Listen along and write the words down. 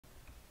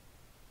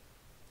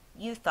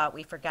you thought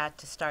we forgot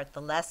to start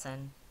the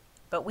lesson,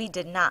 but we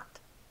did not.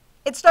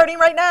 It's starting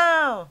right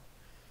now!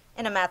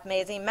 In a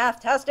math-mazing,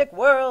 math-tastic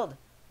world,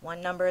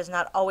 one number is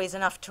not always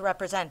enough to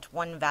represent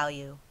one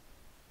value.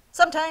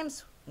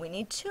 Sometimes we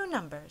need two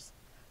numbers.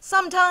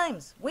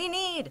 Sometimes we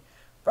need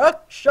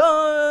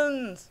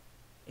fractions.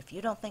 If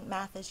you don't think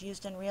math is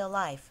used in real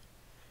life,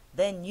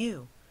 then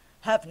you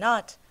have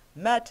not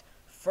met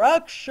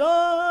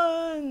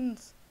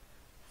fractions.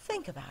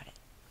 Think about it.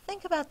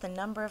 Think about the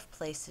number of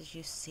places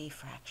you see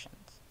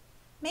fractions.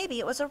 Maybe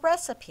it was a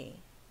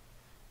recipe.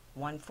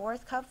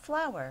 1/4 cup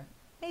flour.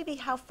 Maybe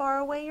how far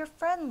away your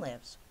friend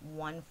lives.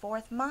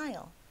 1/4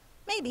 mile.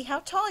 Maybe how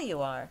tall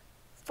you are.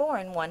 4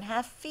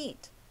 1/2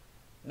 feet.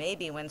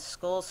 Maybe when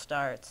school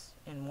starts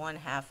in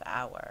 1/2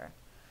 hour.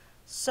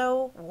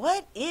 So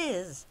what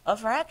is a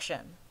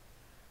fraction?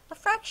 A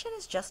fraction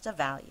is just a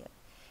value.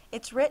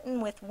 It's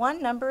written with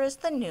one number as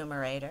the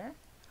numerator,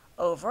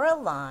 over a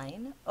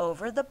line,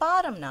 over the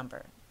bottom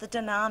number, the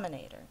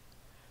denominator.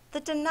 The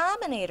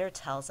denominator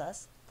tells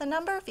us the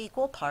number of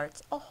equal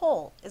parts a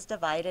whole is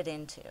divided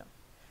into.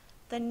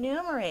 The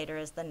numerator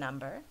is the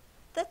number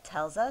that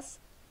tells us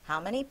how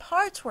many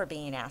parts we're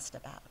being asked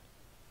about.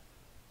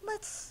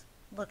 Let's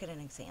look at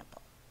an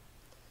example.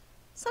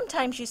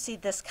 Sometimes you see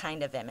this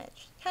kind of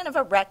image, kind of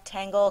a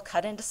rectangle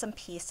cut into some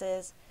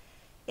pieces.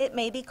 It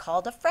may be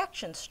called a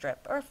fraction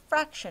strip or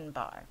fraction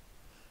bar.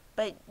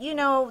 But you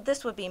know,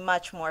 this would be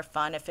much more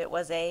fun if it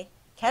was a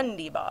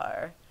candy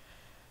bar,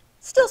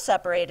 still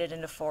separated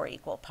into 4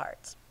 equal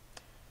parts.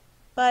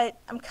 But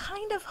I'm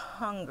kind of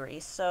hungry,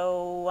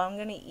 so I'm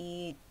going to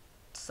eat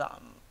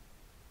some,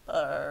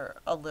 or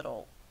a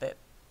little bit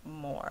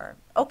more.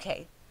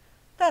 Okay,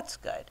 that's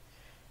good.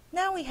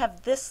 Now we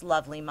have this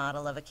lovely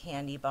model of a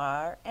candy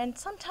bar, and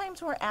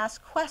sometimes we're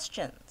asked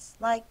questions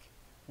like,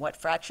 what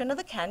fraction of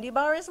the candy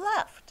bar is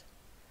left?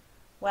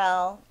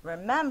 Well,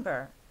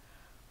 remember,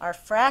 our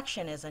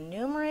fraction is a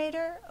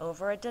numerator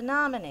over a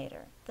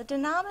denominator. The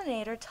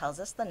denominator tells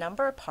us the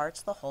number of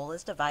parts the whole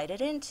is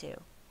divided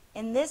into.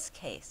 In this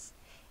case,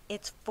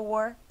 it's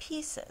 4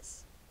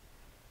 pieces.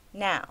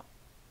 Now,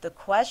 the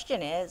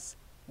question is,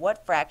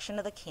 what fraction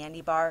of the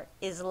candy bar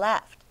is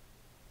left?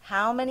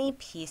 How many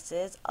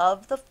pieces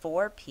of the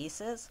 4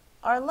 pieces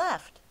are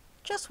left?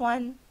 Just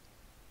one.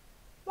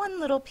 One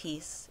little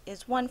piece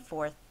is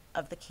 1/4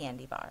 of the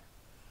candy bar.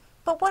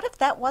 But what if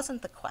that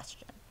wasn't the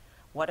question?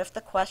 What if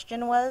the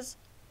question was,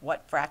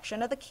 what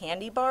fraction of the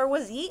candy bar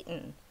was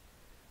eaten?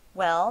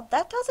 Well,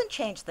 that doesn't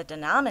change the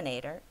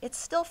denominator. It's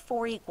still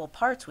 4 equal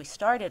parts we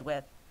started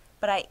with,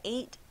 but I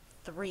ate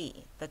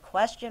 3. The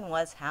question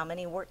was how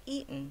many were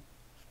eaten?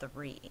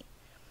 3.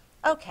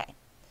 Okay,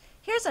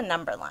 here's a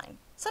number line.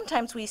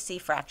 Sometimes we see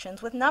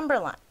fractions with number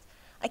lines.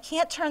 I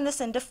can't turn this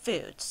into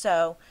food,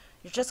 so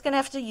you're just going to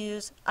have to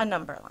use a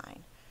number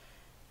line.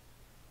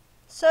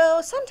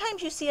 So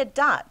sometimes you see a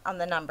dot on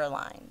the number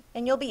line,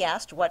 and you'll be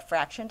asked, what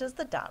fraction does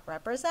the dot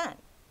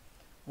represent?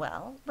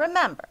 Well,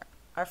 remember,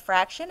 our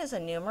fraction is a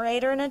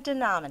numerator and a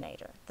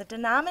denominator. The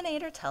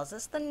denominator tells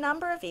us the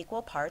number of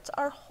equal parts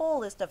our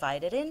whole is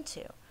divided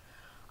into.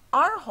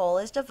 Our whole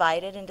is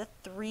divided into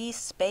 3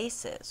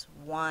 spaces.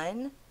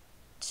 1,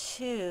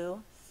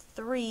 2,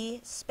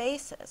 3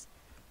 spaces.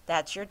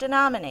 That's your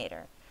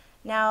denominator.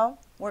 Now,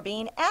 we're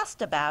being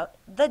asked about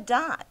the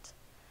dot.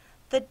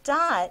 The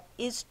dot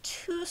is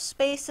 2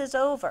 spaces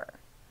over.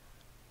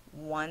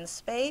 1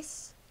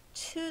 space,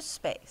 2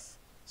 space.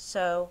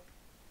 So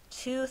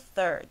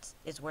 2/3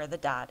 is where the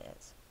dot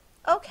is.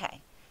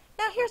 Okay,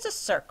 now here's a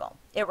circle.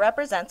 It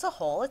represents a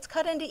whole. It's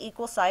cut into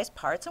equal-sized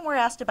parts, and we're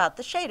asked about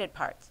the shaded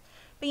parts.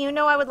 But you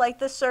know I would like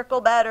this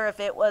circle better if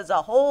it was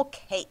a whole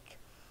cake.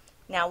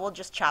 Now we'll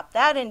just chop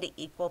that into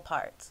equal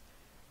parts.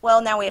 Well,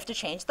 now we have to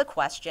change the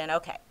question.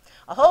 Okay,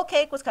 a whole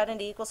cake was cut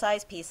into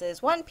equal-sized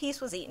pieces. 1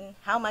 piece was eaten.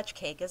 How much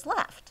cake is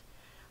left?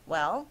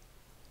 Well,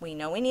 we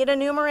know we need a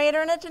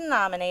numerator and a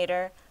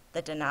denominator.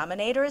 The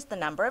denominator is the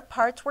number of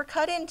parts we're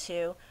cut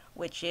into,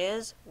 which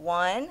is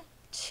 1,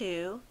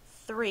 2,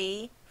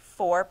 3,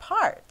 4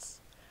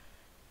 parts.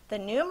 The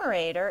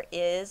numerator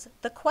is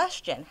the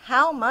question.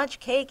 How much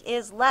cake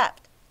is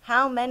left?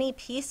 How many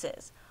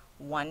pieces?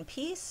 1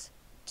 piece,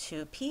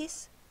 2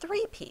 piece,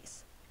 3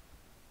 piece.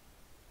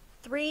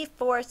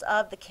 3/4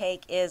 of the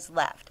cake is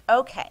left.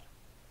 Okay.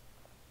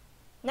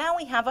 Now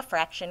we have a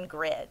fraction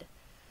grid.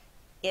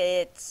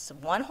 It's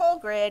one whole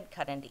grid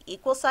cut into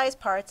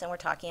equal-sized parts, and we're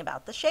talking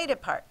about the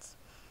shaded parts.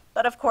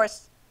 But of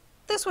course,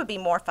 this would be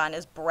more fun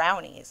as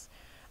brownies.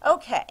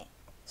 Okay,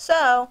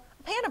 so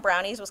a pan of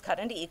brownies was cut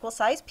into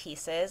equal-sized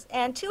pieces,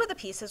 and 2 of the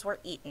pieces were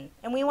eaten,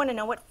 and we want to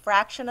know what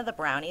fraction of the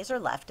brownies are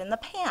left in the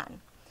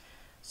pan.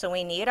 So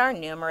we need our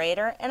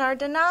numerator and our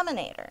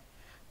denominator.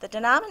 The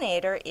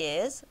denominator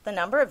is the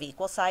number of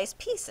equal-sized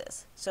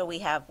pieces. So we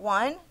have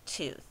 1,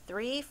 2,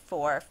 3,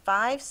 4,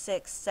 5,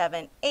 6,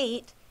 7,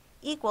 8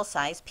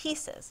 equal-sized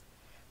pieces.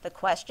 The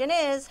question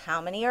is,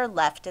 how many are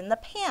left in the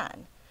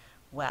pan?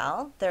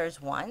 Well, there's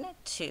 1,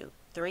 2,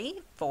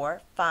 3,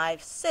 4,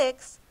 5,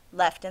 6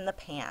 left in the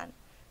pan.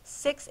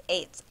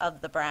 6/8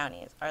 of the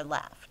brownies are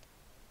left.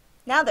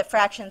 Now that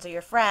fractions are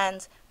your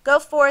friends, go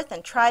forth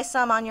and try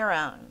some on your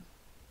own.